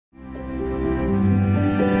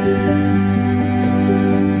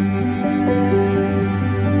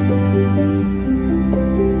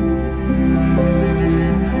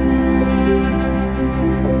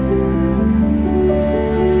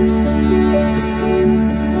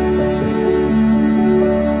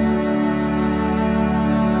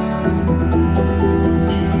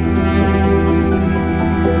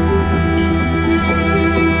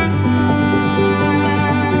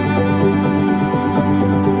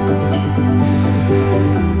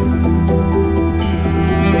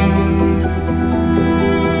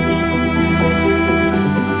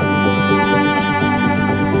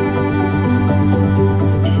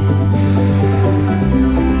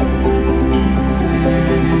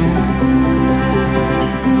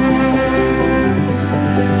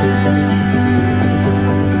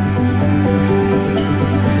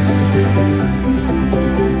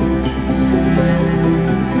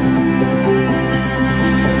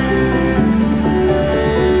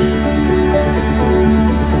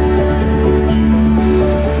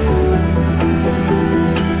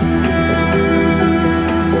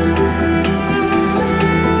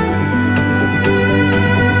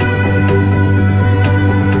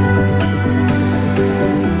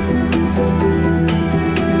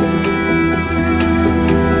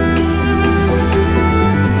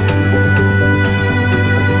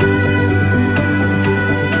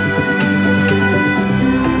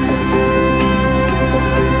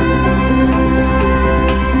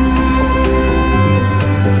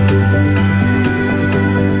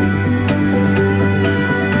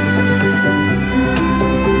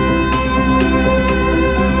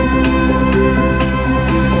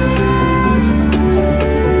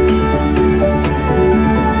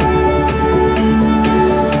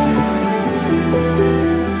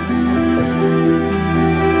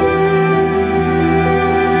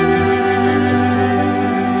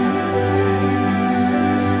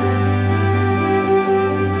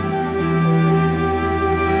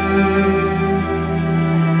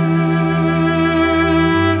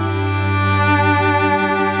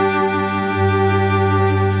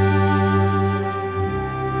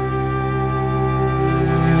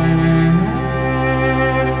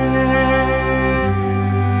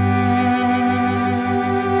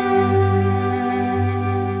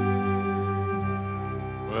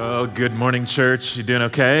morning, church. You doing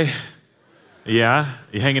okay? Yeah?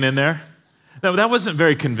 You hanging in there? No, that wasn't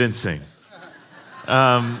very convincing.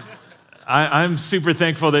 I'm super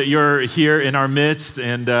thankful that you're here in our midst,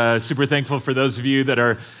 and super thankful for those of you that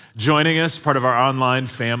are joining us, part of our online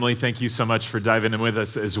family. Thank you so much for diving in with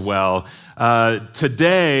us as well.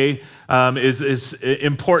 Today is an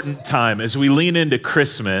important time as we lean into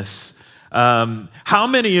Christmas. How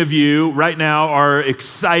many of you right now are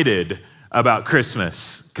excited about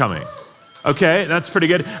Christmas coming? Okay, that's pretty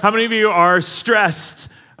good. How many of you are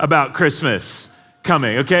stressed about Christmas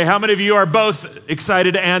coming? Okay, how many of you are both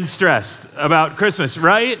excited and stressed about Christmas,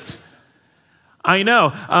 right? I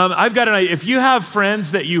know. I've got an idea. If you have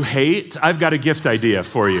friends that you hate, I've got a gift idea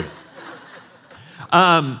for you.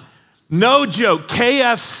 No joke,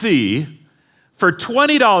 KFC, for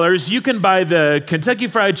 $20, you can buy the Kentucky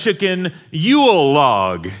Fried Chicken Yule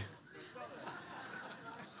log.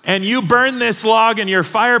 And you burn this log in your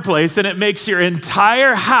fireplace, and it makes your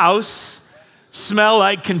entire house smell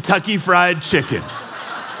like Kentucky Fried Chicken.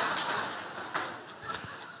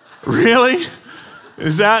 Really?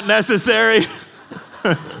 Is that necessary?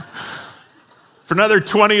 For another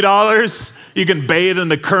 $20, you can bathe in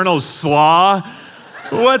the Colonel's slaw.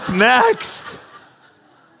 What's next?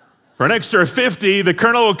 For an extra $50, the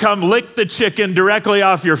Colonel will come lick the chicken directly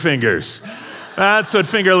off your fingers. That's what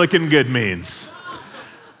finger licking good means.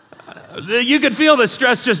 You could feel the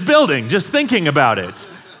stress just building, just thinking about it.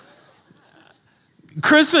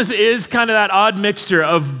 Christmas is kind of that odd mixture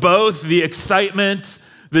of both the excitement,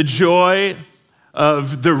 the joy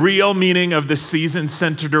of the real meaning of the season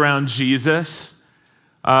centered around Jesus.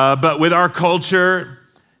 But with our culture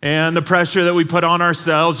and the pressure that we put on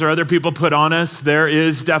ourselves or other people put on us, there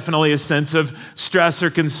is definitely a sense of stress or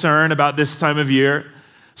concern about this time of year.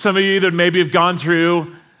 Some of you that maybe have gone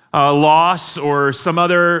through loss or some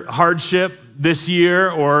other hardship this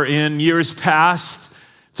year or in years past,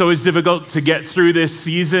 it's always difficult to get through this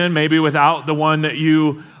season, maybe without the one that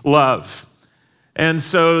you love. And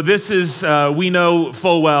so this is, we know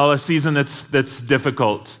full well, a season that's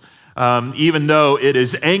difficult, even though it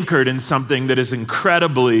is anchored in something that is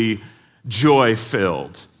incredibly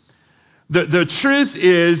joy-filled. The truth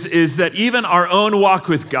is that even our own walk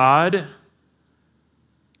with God,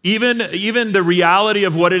 even the reality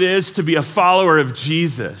of what it is to be a follower of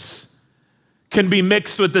Jesus can be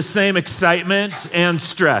mixed with the same excitement and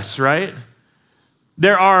stress, right?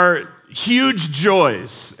 There are huge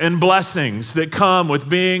joys and blessings that come with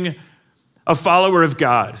being a follower of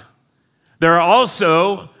God. There are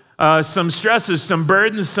also some stresses, some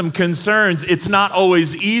burdens, some concerns. It's not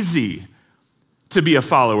always easy to be a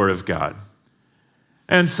follower of God.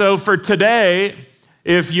 And so for today,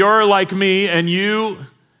 if you're like me and you,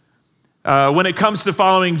 when it comes to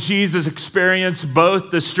following Jesus, experience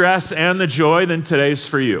both the stress and the joy, then today's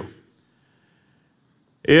for you.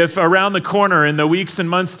 If around the corner in the weeks and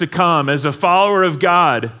months to come, as a follower of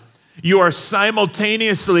God, you are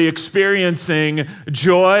simultaneously experiencing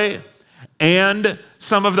joy and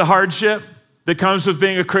some of the hardship that comes with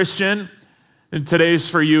being a Christian, then today's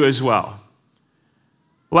for you as well.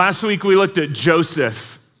 Last week we looked at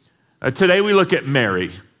Joseph. Today we look at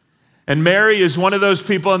Mary. And Mary is one of those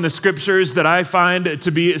people in the scriptures that I find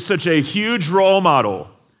to be such a huge role model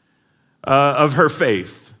of her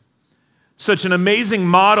faith. Such an amazing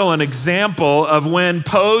model and example of when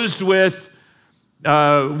posed with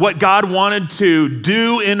what God wanted to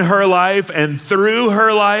do in her life and through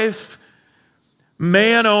her life.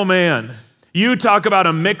 Man, oh man, you talk about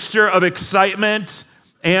a mixture of excitement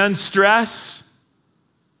and stress.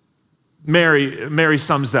 Mary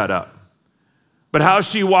sums that up. But how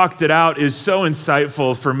she walked it out is so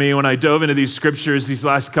insightful for me when I dove into these scriptures these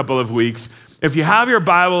last couple of weeks. If you have your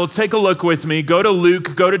Bible, take a look with me. Go to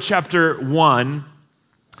Luke, go to chapter 1,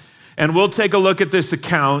 and we'll take a look at this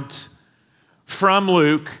account from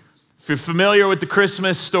Luke. If you're familiar with the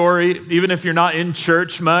Christmas story, even if you're not in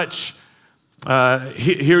church much,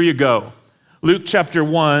 here you go. Luke chapter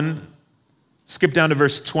 1, skip down to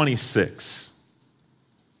verse 26.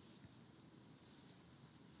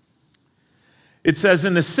 It says,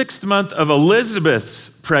 in the 6th month of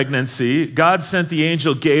Elizabeth's pregnancy, God sent the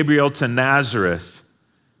angel Gabriel to Nazareth,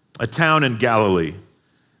 a town in Galilee,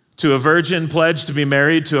 to a virgin pledged to be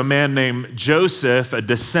married to a man named Joseph, a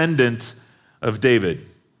descendant of David.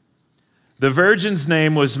 The virgin's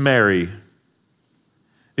name was Mary.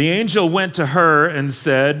 The angel went to her and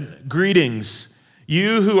said, greetings,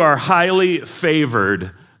 you who are highly favored,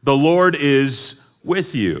 the Lord is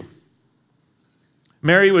with you.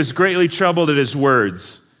 Mary was greatly troubled at his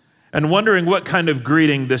words and wondering what kind of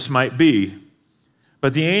greeting this might be.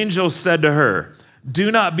 But the angel said to her,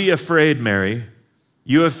 do not be afraid, Mary,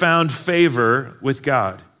 You have found favor with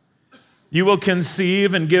God. You will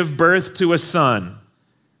conceive and give birth to a son,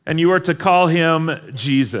 and you are to call him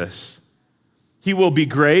Jesus. He will be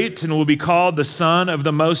great and will be called the Son of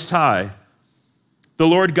the Most High. The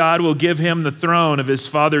Lord God will give him the throne of his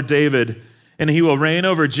father David, and he will reign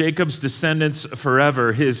over Jacob's descendants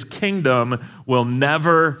forever. His kingdom will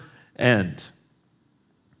never end.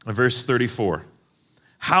 Verse 34.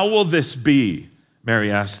 How will this be?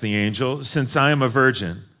 Mary asked the angel, since I am a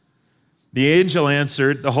virgin. The angel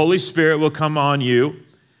answered, the Holy Spirit will come on you,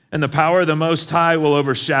 and the power of the Most High will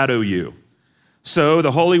overshadow you. So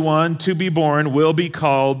the Holy One to be born will be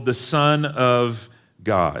called the Son of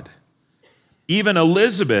God. Even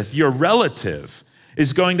Elizabeth, your relative,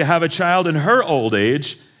 is going to have a child in her old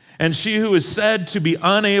age, and she who is said to be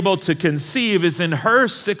unable to conceive is in her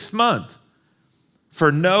 6th month.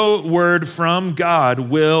 For no word from God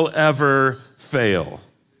will ever fail.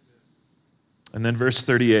 And then verse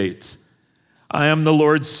 38, I am the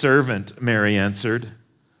Lord's servant, Mary answered.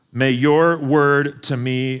 May your word to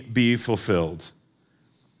me be fulfilled.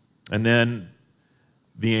 And then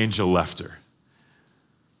the angel left her.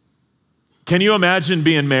 Can you imagine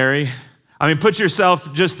being Mary? I mean, put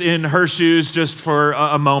yourself just in her shoes just for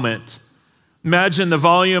a moment. Imagine the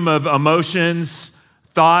volume of emotions,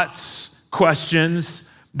 thoughts,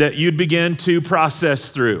 questions that you'd begin to process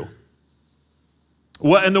through.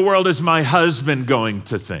 What in the world is my husband going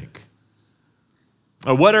to think?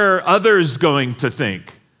 What are others going to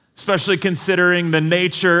think, especially considering the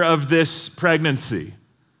nature of this pregnancy?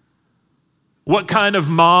 What kind of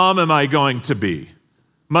mom am I going to be?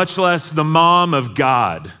 Much less the mom of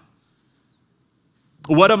God.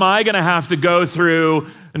 What am I going to have to go through,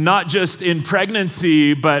 not just in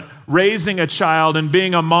pregnancy, but raising a child and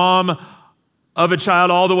being a mom of a child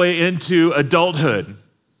all the way into adulthood?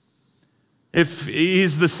 If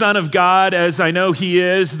he's the Son of God, as I know he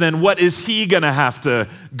is, then what is he going to have to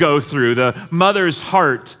go through? The mother's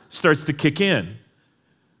heart starts to kick in.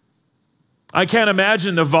 I can't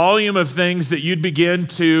imagine the volume of things that you'd begin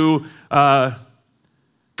to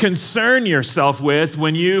concern yourself with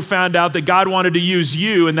when you found out that God wanted to use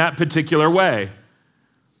you in that particular way.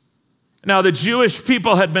 Now, the Jewish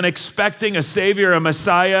people had been expecting a Savior, a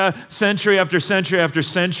Messiah, century after century after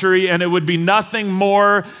century, and it would be nothing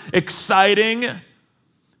more exciting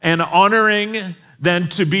and honoring than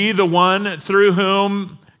to be the one through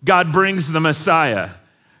whom God brings the Messiah.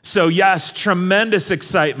 So yes, tremendous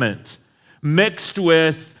excitement mixed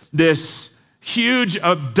with this huge,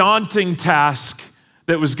 daunting task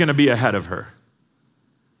that was going to be ahead of her.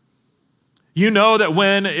 You know that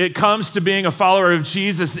when it comes to being a follower of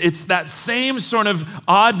Jesus, it's that same sort of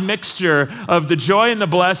odd mixture of the joy and the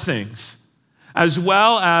blessings, as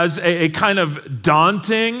well as a kind of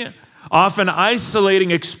daunting, often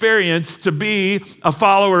isolating experience to be a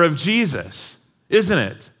follower of Jesus, isn't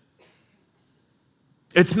it?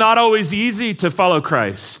 It's not always easy to follow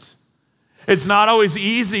Christ. It's not always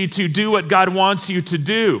easy to do what God wants you to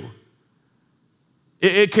do.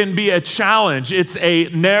 It can be a challenge. It's a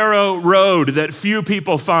narrow road that few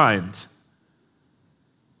people find.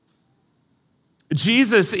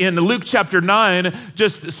 Jesus in Luke chapter 9,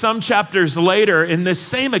 just some chapters later in this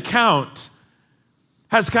same account,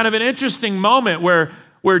 has kind of an interesting moment where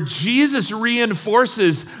Jesus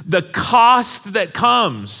reinforces the cost that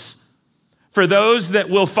comes for those that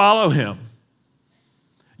will follow him.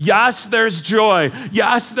 Yes, there's joy.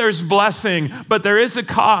 Yes, there's blessing, but there is a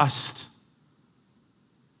cost.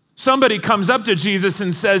 Somebody comes up to Jesus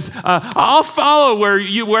and says, I'll follow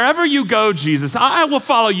wherever you go, Jesus. I will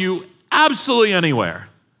follow you absolutely anywhere.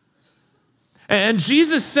 And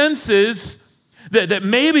Jesus senses that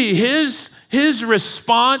maybe his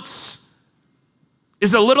response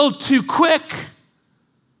is a little too quick.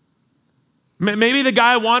 Maybe the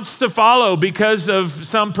guy wants to follow because of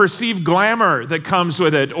some perceived glamour that comes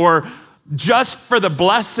with it, or just for the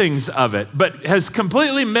blessings of it, but has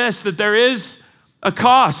completely missed that there is a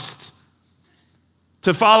cost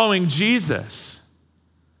to following Jesus.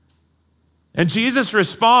 And Jesus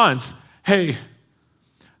responds, hey,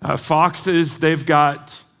 foxes, they've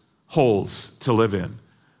got holes to live in.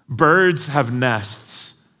 Birds have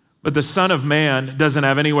nests, but the Son of Man doesn't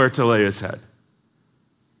have anywhere to lay his head.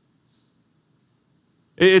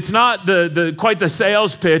 It's not quite the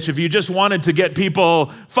sales pitch if you just wanted to get people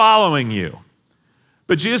following you.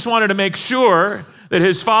 But Jesus wanted to make sure that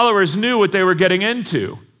his followers knew what they were getting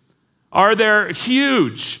into. Are there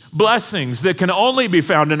huge blessings that can only be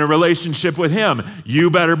found in a relationship with him? You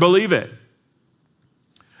better believe it.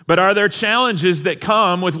 But are there challenges that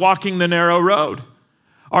come with walking the narrow road?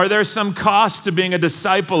 Are there some cost to being a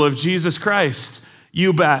disciple of Jesus Christ?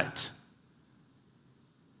 You bet.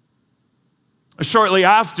 Shortly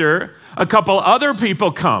after, a couple other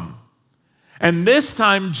people come. And this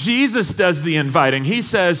time, Jesus does the inviting. He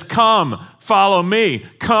says, come, follow me.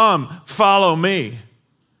 Come, follow me.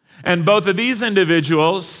 And both of these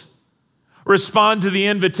individuals respond to the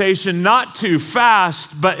invitation not too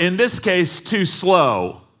fast, but in this case, too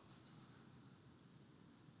slow.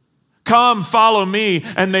 Come, follow me.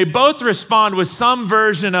 And they both respond with some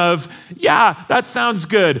version of, yeah, that sounds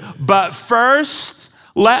good. But first,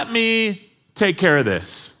 let me take care of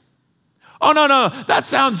this. Oh, no, that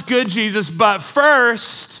sounds good, Jesus, but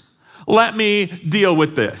first, let me deal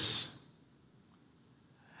with this.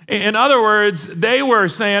 In other words, they were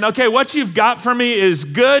saying, okay, what you've got for me is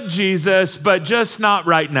good, Jesus, but just not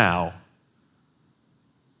right now.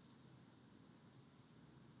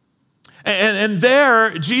 And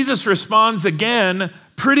there, Jesus responds again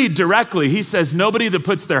pretty directly. He says, nobody that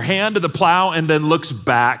puts their hand to the plow and then looks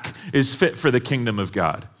back is fit for the kingdom of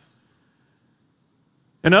God.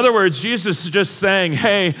 In other words, Jesus is just saying,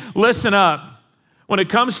 hey, listen up. When it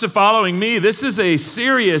comes to following me, this is a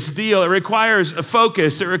serious deal. It requires a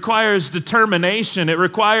focus. It requires determination. It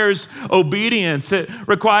requires obedience. It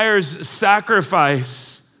requires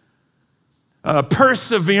sacrifice,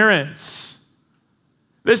 perseverance.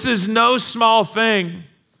 This is no small thing.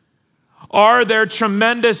 Are there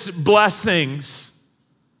tremendous blessings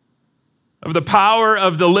of the power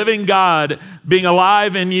of the living God being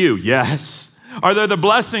alive in you? Yes. Are there the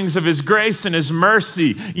blessings of his grace and his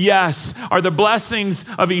mercy? Yes. Are the blessings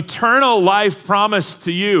of eternal life promised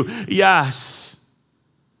to you? Yes.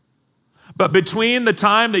 But between the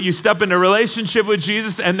time that you step into a relationship with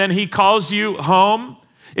Jesus and then he calls you home,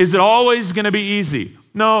 is it always going to be easy?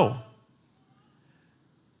 No.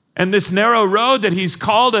 And this narrow road that he's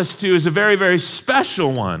called us to is a very, very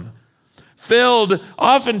special one, filled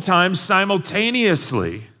oftentimes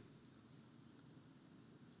simultaneously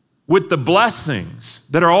with the blessings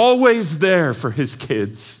that are always there for his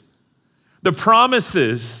kids, the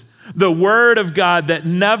promises, the word of God that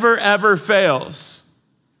never, ever fails.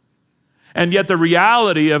 And yet the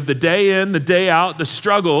reality of the day in, the day out, the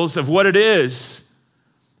struggles of what it is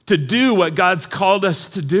to do what God's called us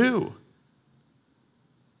to do.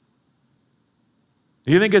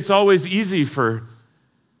 Do you think it's always easy for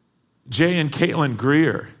Jay and Caitlin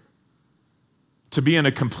Greer to be in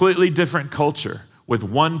a completely different culture with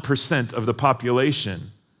 1% of the population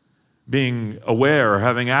being aware or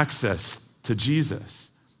having access to Jesus?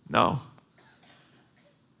 No.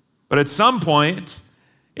 But at some point,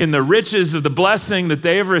 in the riches of the blessing that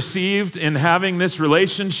they've received in having this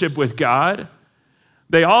relationship with God,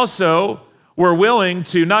 they also were willing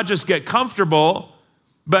to not just get comfortable,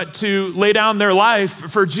 but to lay down their life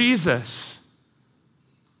for Jesus,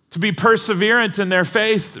 to be perseverant in their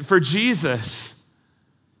faith for Jesus.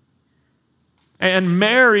 And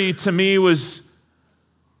Mary, to me, was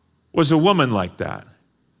a woman like that.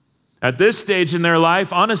 At this stage in their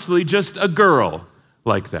life, honestly, just a girl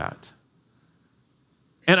like that.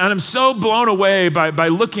 And I'm so blown away by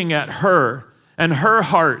looking at her and her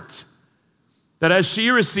heart, that as she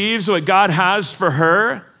receives what God has for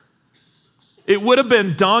her, it would have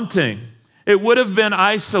been daunting. It would have been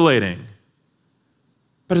isolating.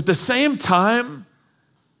 But at the same time,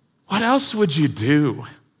 what else would you do?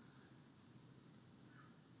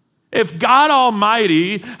 If God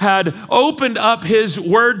Almighty had opened up his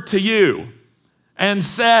word to you and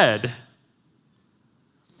said,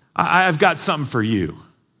 I've got something for you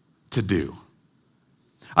to do.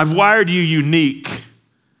 I've wired you unique.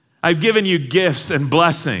 I've given you gifts and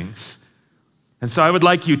blessings. And so I would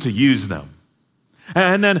like you to use them.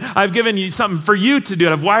 And then I've given you something for you to do.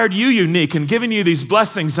 I've wired you unique and given you these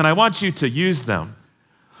blessings, and I want you to use them.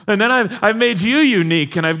 And then I've made you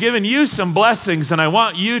unique, and I've given you some blessings, and I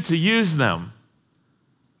want you to use them.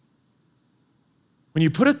 When you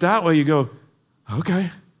put it that way, you go, okay,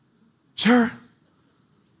 sure.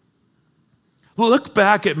 Look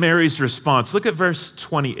back at Mary's response. Look at verse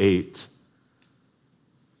 28.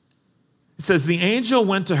 It says, the angel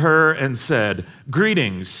went to her and said,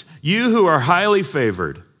 greetings, you who are highly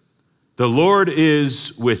favored. The Lord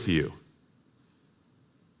is with you.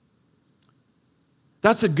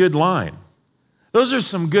 That's a good line. Those are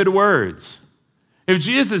some good words. If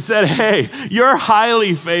Jesus said, hey, you're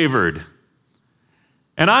highly favored,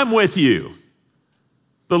 and I'm with you,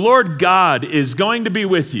 the Lord God is going to be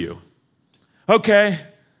with you. Okay,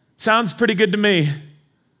 sounds pretty good to me.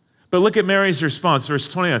 But look at Mary's response, verse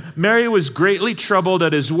 29. Mary was greatly troubled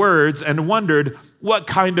at his words and wondered what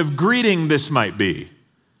kind of greeting this might be.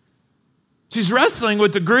 She's wrestling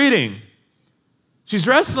with the greeting. She's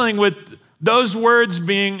wrestling with those words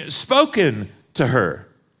being spoken to her.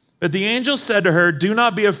 But the angel said to her, "Do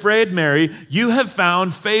not be afraid, Mary. You have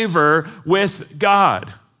found favor with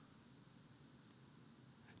God."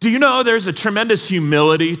 Do you know there's a tremendous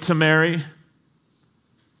humility to Mary?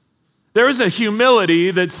 There was a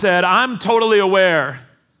humility that said, I'm totally aware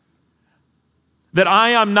that I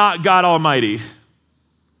am not God Almighty.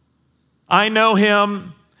 I know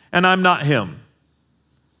him and I'm not him.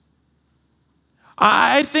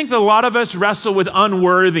 I think a lot of us wrestle with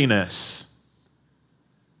unworthiness.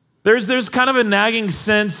 There's kind of a nagging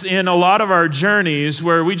sense in a lot of our journeys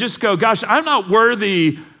where we just go, gosh, I'm not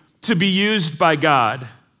worthy to be used by God.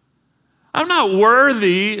 I'm not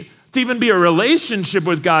worthy to even be a relationship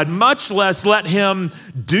with God, much less let him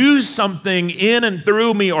do something in and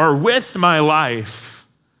through me or with my life.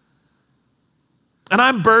 And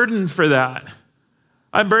I'm burdened for that.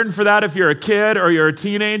 I'm burdened for that if you're a kid or you're a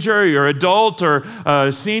teenager or you're an adult or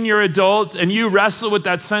a senior adult and you wrestle with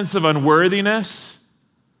that sense of unworthiness.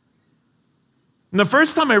 And the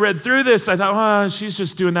first time I read through this, I thought, oh, she's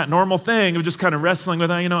just doing that normal thing of just kind of wrestling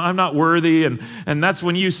with, I'm not worthy. And that's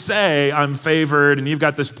when you say I'm favored and you've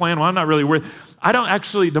got this plan. Well, I'm not really worthy. I don't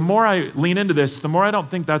actually, the more I lean into this, the more I don't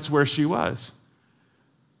think that's where she was.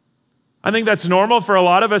 I think that's normal for a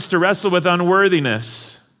lot of us to wrestle with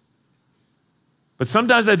unworthiness. But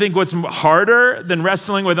sometimes I think what's harder than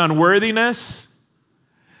wrestling with unworthiness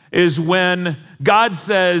is when God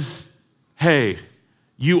says, hey,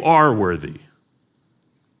 you are worthy.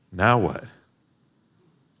 Now what?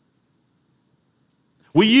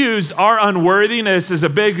 We use our unworthiness as a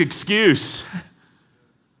big excuse.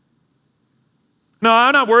 No,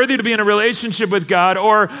 I'm not worthy to be in a relationship with God.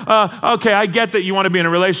 Or, okay, I get that you want to be in a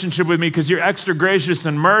relationship with me because you're extra gracious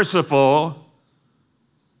and merciful.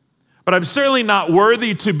 But I'm certainly not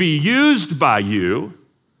worthy to be used by you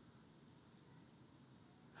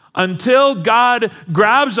until God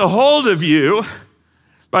grabs a hold of you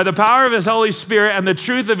by the power of his Holy Spirit and the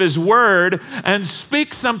truth of his word and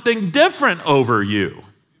speaks something different over you.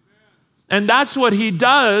 And that's what he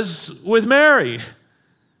does with Mary.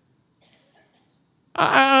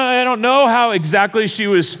 I don't know how exactly she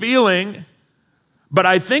was feeling, but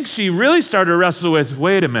I think she really started to wrestle with,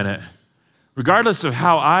 wait a minute. Regardless of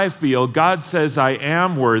how I feel, God says I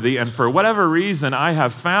am worthy, and for whatever reason, I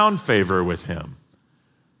have found favor with him.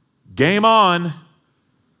 Game on.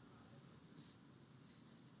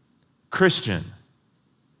 Christian,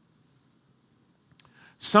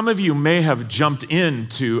 some of you may have jumped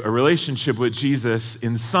into a relationship with Jesus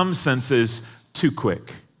in some senses too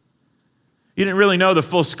quick. You didn't really know the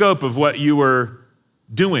full scope of what you were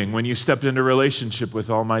doing when you stepped into a relationship with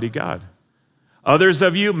Almighty God. Others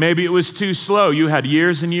of you, maybe it was too slow. You had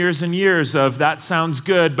years and years and years of that sounds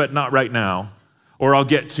good, but not right now, or I'll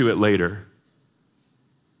get to it later.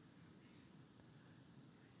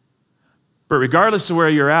 But regardless of where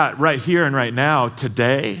you're at right here and right now,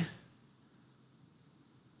 today,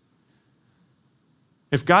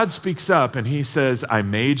 if God speaks up and he says, I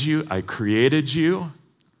made you, I created you,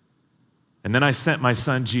 and then I sent my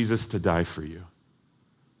son Jesus to die for you.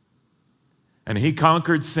 And he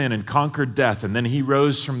conquered sin and conquered death, and then he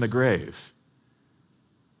rose from the grave.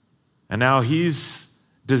 And now he's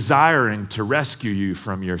desiring to rescue you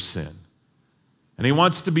from your sin. And he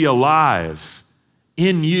wants to be alive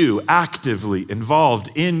in you, actively involved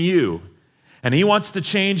in you. And he wants to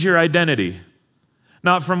change your identity,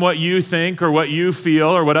 not from what you think or what you feel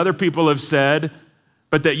or what other people have said,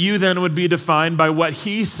 but that you then would be defined by what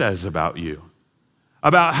he says about you,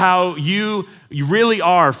 about how you really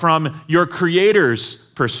are from your Creator's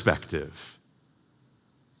perspective.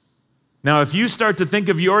 Now, if you start to think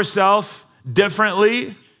of yourself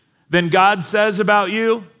differently than God says about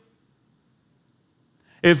you,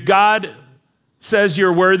 if God says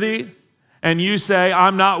you're worthy and you say,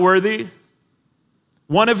 I'm not worthy,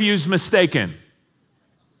 one of you's mistaken.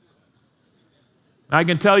 I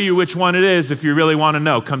can tell you which one it is if you really want to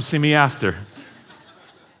know. Come see me after.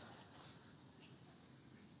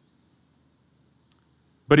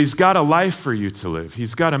 But he's got a life for you to live.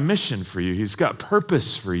 He's got a mission for you. He's got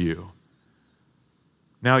purpose for you.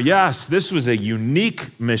 Now, yes, this was a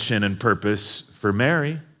unique mission and purpose for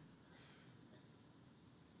Mary.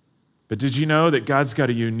 But did you know that God's got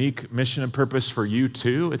a unique mission and purpose for you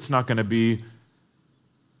too? It's not going to be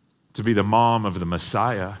the mom of the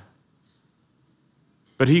Messiah.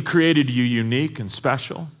 But he created you unique and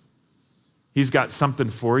special. He's got something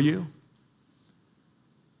for you.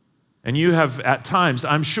 And you have at times,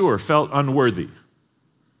 I'm sure, felt unworthy.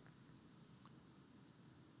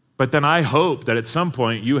 But then I hope that at some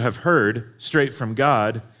point you have heard straight from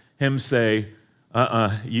God him say,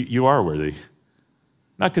 you are worthy.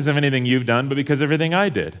 Not because of anything you've done, but because of everything I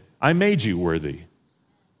did. I made you worthy.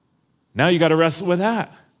 Now you got to wrestle with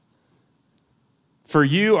that. For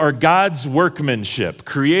you are God's workmanship,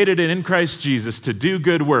 created in Christ Jesus to do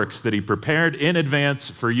good works that he prepared in advance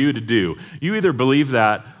for you to do. You either believe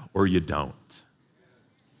that or you don't.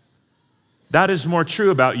 That is more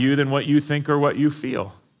true about you than what you think or what you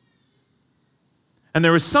feel. And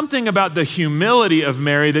there was something about the humility of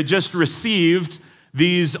Mary that just received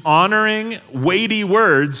these honoring, weighty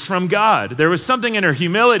words from God. There was something in her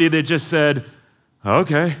humility that just said,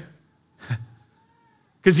 okay.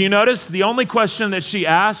 Because you notice the only question that she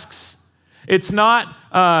asks, it's not,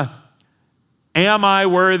 am I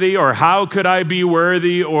worthy, or how could I be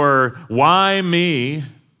worthy, or why me?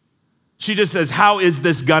 She just says, how is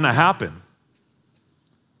this gonna happen?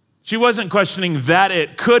 She wasn't questioning that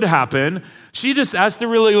it could happen. She just asked a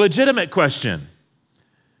really legitimate question.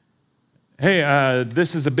 Hey,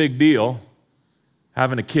 this is a big deal,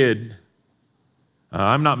 having a kid.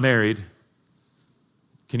 I'm not married.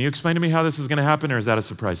 Can you explain to me how this is going to happen, or is that a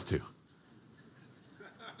surprise too?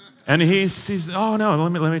 And he's, oh no,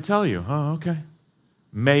 let me tell you. Oh, okay.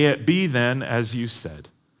 May it be then as you said.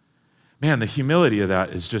 Man, the humility of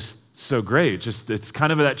that is just so great. It's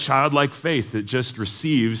kind of that childlike faith that just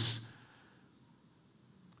receives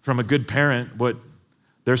from a good parent what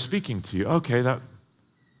they're speaking to you. Okay,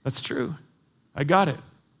 that's true. I got it.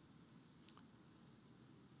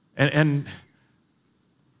 And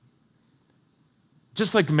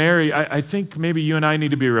just like Mary, I think maybe you and I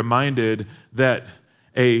need to be reminded that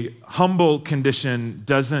a humble condition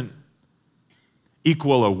doesn't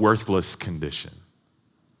equal a worthless condition.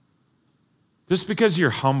 Just because you're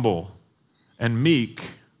humble and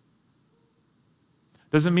meek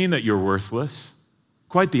doesn't mean that you're worthless.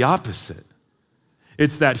 Quite the opposite.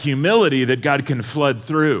 It's that humility that God can flood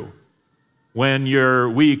through. When you're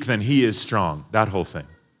weak, then he is strong, that whole thing.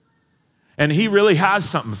 And he really has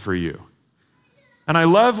something for you. And I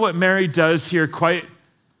love what Mary does here quite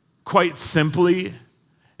simply,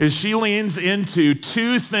 is she leans into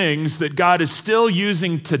two things that God is still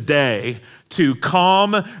using today to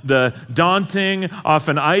calm the daunting,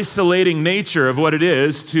 often isolating nature of what it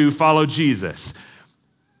is to follow Jesus.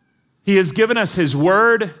 He has given us his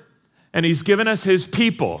word, and he's given us his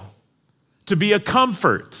people to be a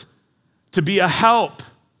comfort, to be a help.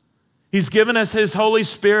 He's given us his Holy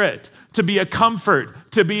Spirit to be a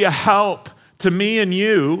comfort, to be a help to me and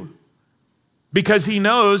you, because he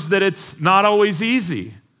knows that it's not always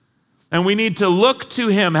easy. And we need to look to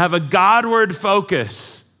him, have a Godward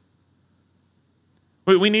focus.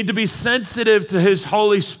 We need to be sensitive to his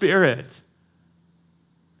Holy Spirit.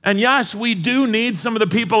 And yes, we do need some of the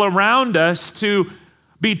people around us to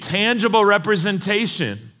be tangible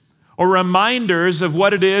representation or reminders of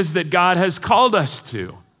what it is that God has called us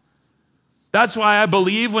to. That's why I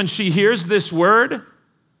believe when she hears this word,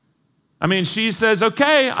 she says,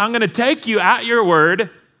 okay, I'm gonna take you at your word.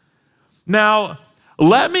 Now,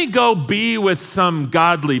 let me go be with some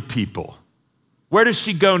godly people. Where does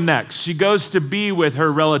she go next? She goes to be with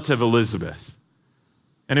her relative Elizabeth.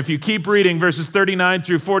 And if you keep reading verses 39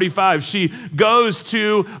 through 45, she goes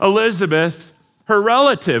to Elizabeth, her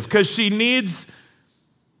relative, because she needs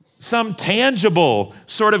some tangible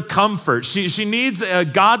sort of comfort. She needs a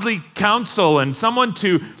godly counsel and someone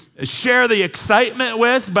to share the excitement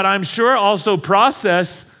with, but I'm sure also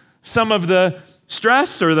process some of the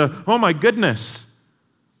stress or the, oh my goodness.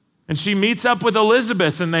 And she meets up with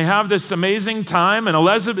Elizabeth and they have this amazing time, and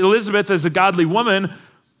Elizabeth, as a godly woman,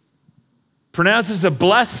 pronounces a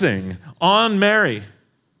blessing on Mary.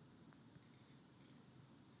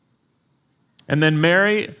 And then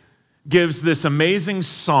Mary gives this amazing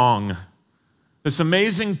song, this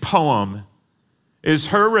amazing poem is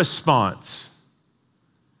her response.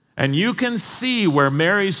 And you can see where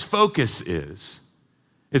Mary's focus is.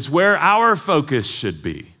 It's where our focus should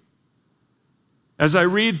be. As I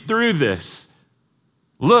read through this,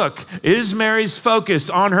 look, is Mary's focus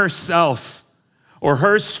on herself or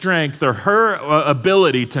her strength or her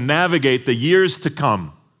ability to navigate the years to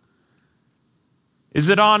come? Is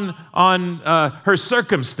it on her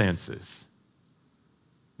circumstances?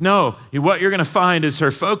 No, what you're gonna find is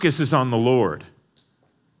her focus is on the Lord.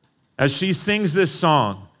 As she sings this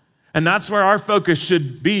song, and that's where our focus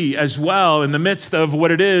should be as well, in the midst of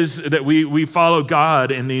what it is that we follow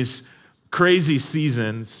God in these crazy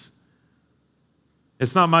seasons.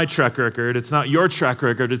 It's not my track record, it's not your track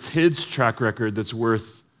record, it's his track record that's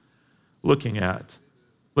worth looking at.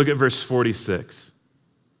 Look at verse 46.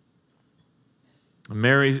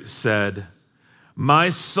 Mary said, "My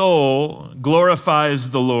soul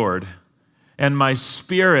glorifies the Lord, and my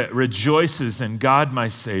spirit rejoices in God my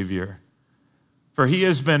Savior. For he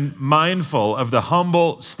has been mindful of the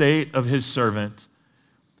humble state of his servant.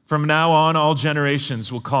 From now on, all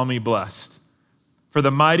generations will call me blessed. For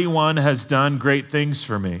the Mighty One has done great things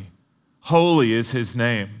for me. Holy is his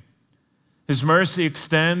name. His mercy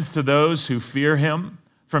extends to those who fear him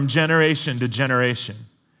from generation to generation.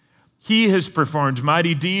 He has performed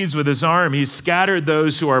mighty deeds with his arm. He's scattered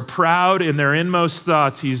those who are proud in their inmost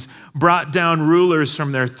thoughts. He's brought down rulers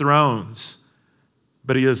from their thrones,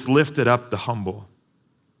 but he has lifted up the humble.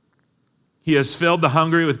 He has filled the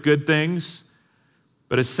hungry with good things,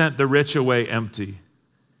 but has sent the rich away empty.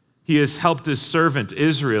 He has helped his servant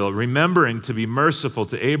Israel, remembering to be merciful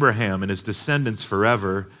to Abraham and his descendants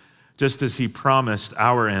forever, just as he promised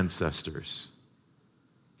our ancestors.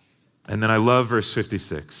 And then I love verse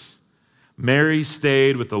 56. Mary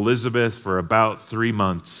stayed with Elizabeth for about 3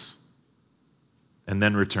 months and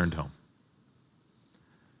then returned home.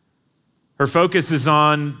 Her focus is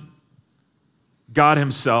on God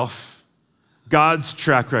himself, God's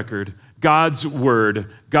track record, God's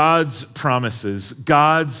word, God's promises,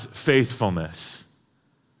 God's faithfulness.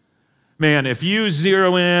 Man, if you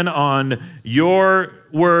zero in on your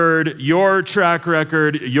word, your track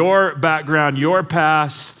record, your background, your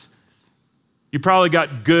past, you probably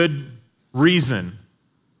got good reason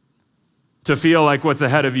to feel like what's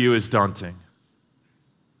ahead of you is daunting.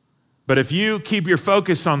 But if you keep your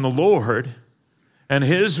focus on the Lord and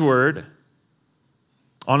his word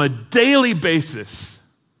on a daily basis,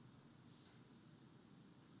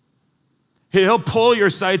 he'll pull your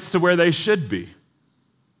sights to where they should be.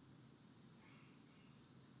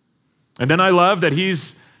 And then I love that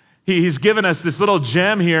he's given us this little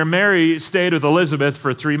gem here. Mary stayed with Elizabeth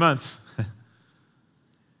for 3 months.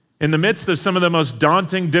 In the midst of some of the most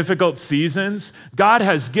daunting, difficult seasons, God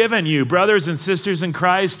has given you brothers and sisters in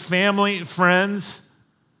Christ, family, friends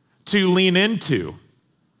to lean into.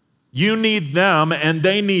 You need them and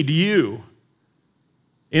they need you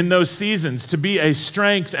in those seasons to be a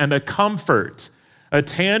strength and a comfort, a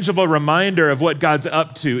tangible reminder of what God's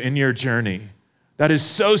up to in your journey. That is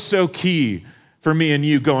so, so key for me and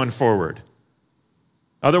you going forward.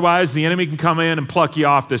 Otherwise, the enemy can come in and pluck you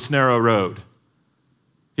off this narrow road.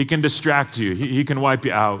 He can distract you. He can wipe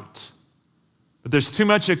you out. But there's too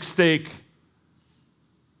much at stake.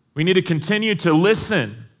 We need to continue to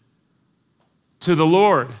listen to the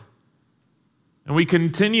Lord. And we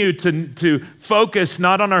continue to focus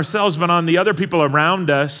not on ourselves, but on the other people around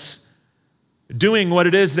us doing what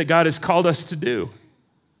it is that God has called us to do.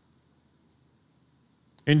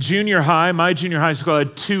 In junior high, my junior high school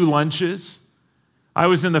had 2 lunches. I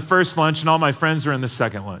was in the first lunch and all my friends were in the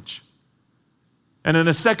second lunch. And in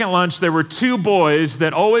the second lunch, there were 2 boys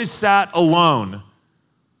that always sat alone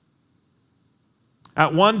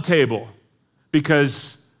at one table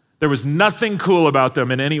because there was nothing cool about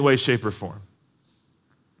them in any way, shape, or form.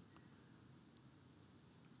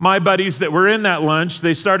 My buddies that were in that lunch,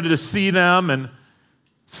 they started to see them and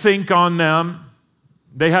think on them.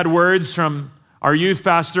 They had words from our youth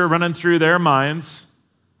pastor running through their minds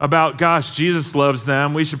about, gosh, Jesus loves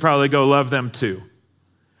them. We should probably go love them too.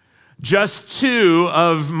 Just 2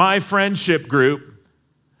 of my friendship group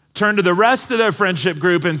turned to the rest of their friendship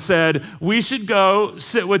group and said, we should go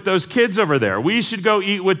sit with those kids over there. We should go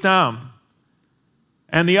eat with them.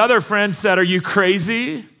 And the other friend said, are you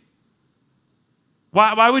crazy?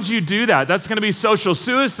 Why would you do that? That's going to be social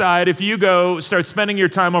suicide if you go start spending your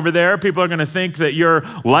time over there. People are going to think that you're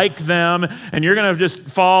like them, and you're going to just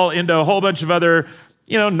fall into a whole bunch of other,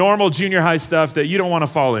 normal junior high stuff that you don't want to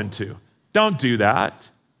fall into. Don't do that.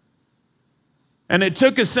 And it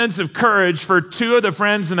took a sense of courage for 2 of the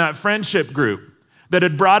friends in that friendship group that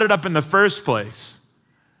had brought it up in the first place.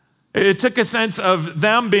 It took a sense of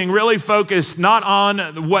them being really focused not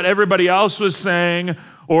on what everybody else was saying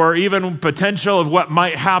or even potential of what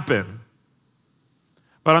might happen,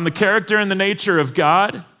 but on the character and the nature of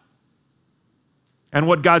God and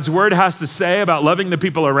what God's word has to say about loving the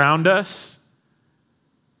people around us.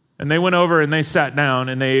 And they went over and they sat down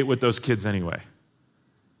and they ate with those kids anyway.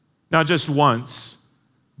 Not just once,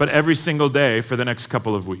 but every single day for the next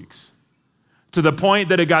couple of weeks. To the point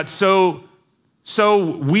that it got so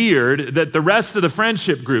weird that the rest of the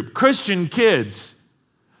friendship group, Christian kids,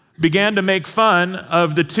 began to make fun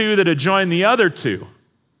of the 2 that had joined the other 2.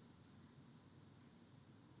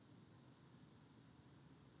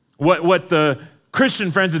 What the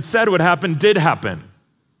Christian friends had said would happen did happen.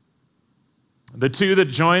 The 2 that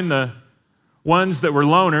joined the ones that were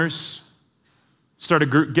loners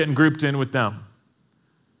started getting grouped in with them.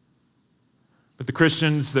 But the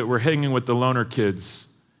Christians that were hanging with the loner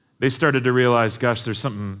kids, they started to realize, gosh, there's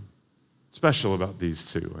something special about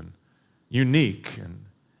these 2 and unique and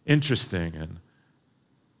interesting. And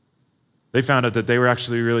they found out that they were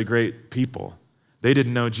actually really great people. They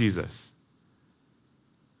didn't know Jesus.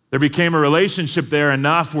 There became a relationship there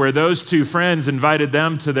enough where those two friends invited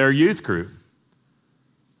them to their youth group,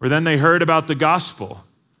 where then they heard about the gospel.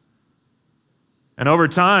 And over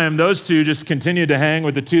time, those two just continued to hang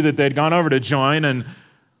with the two that they'd gone over to join and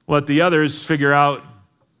let the others figure out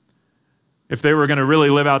if they were going to really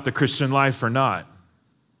live out the Christian life or not.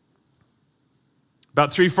 About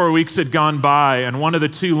 3-4 weeks had gone by, and one of the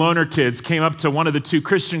two loner kids came up to one of the two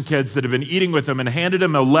Christian kids that had been eating with him and handed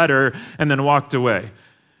him a letter and then walked away.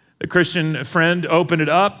 The Christian friend opened it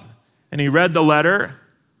up, and he read the letter,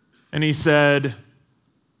 and he said,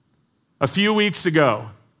 "A few weeks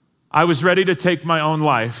ago, I was ready to take my own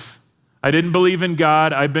life. I didn't believe in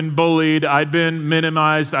God. I'd been bullied. I'd been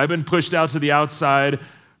minimized. I'd been pushed out to the outside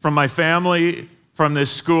from my family, from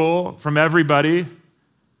this school, from everybody.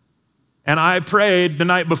 And I prayed the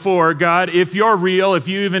night before, God, if you're real, if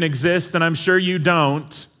you even exist, and I'm sure you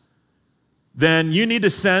don't, then you need to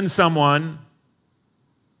send someone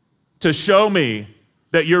to show me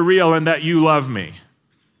that you're real and that you love me.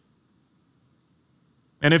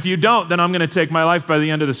 And if you don't, then I'm going to take my life by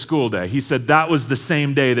the end of the school day." He said, "That was the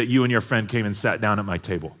same day that you and your friend came and sat down at my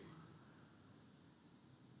table.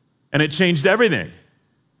 And it changed everything.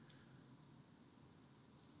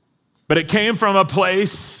 But it came from a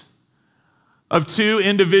place of two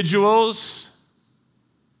individuals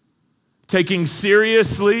taking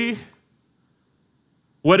seriously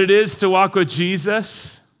what it is to walk with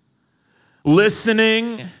Jesus,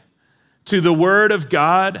 listening to the word of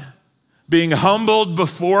God, being humbled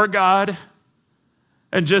before God,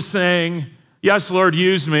 and just saying, "Yes, Lord,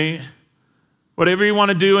 use me. Whatever you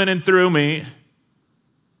want to do in and through me.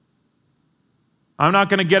 I'm not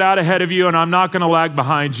going to get out ahead of you, and I'm not going to lag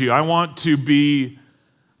behind you. I want to be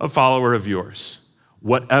a follower of yours,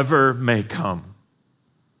 whatever may come."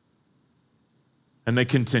 And they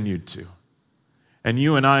continued to. And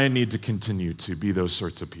you and I need to continue to be those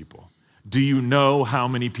sorts of people. Do you know how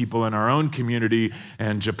many people in our own community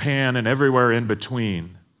and Japan and everywhere in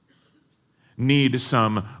between need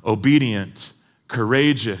some obedient,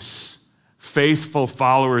 courageous, faithful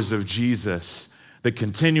followers of Jesus that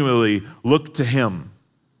continually look to him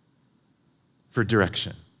for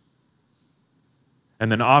direction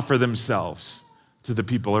and then offer themselves to the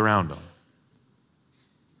people around them?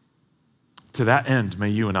 To that end, may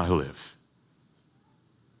you and I live,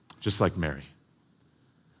 just like Mary.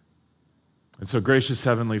 And so, gracious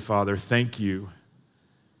Heavenly Father, thank you.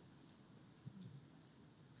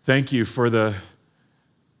 Thank you for the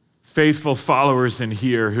faithful followers in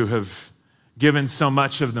here who have given so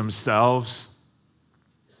much of themselves,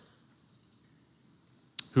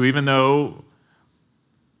 who, even though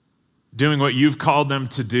doing what you've called them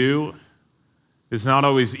to do is not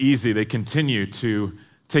always easy, they continue to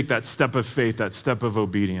take that step of faith, that step of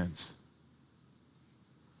obedience.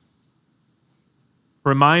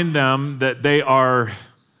 Remind them that they are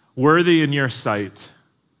worthy in your sight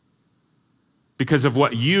because of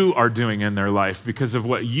what you are doing in their life, because of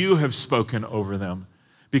what you have spoken over them,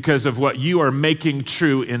 because of what you are making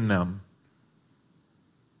true in them.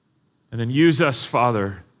 And then use us,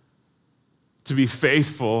 Father, to be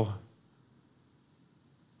faithful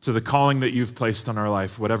to the calling that you've placed on our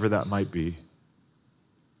life, whatever that might be.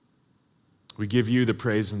 We give you the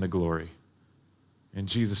praise and the glory. In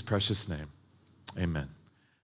Jesus' precious name, amen.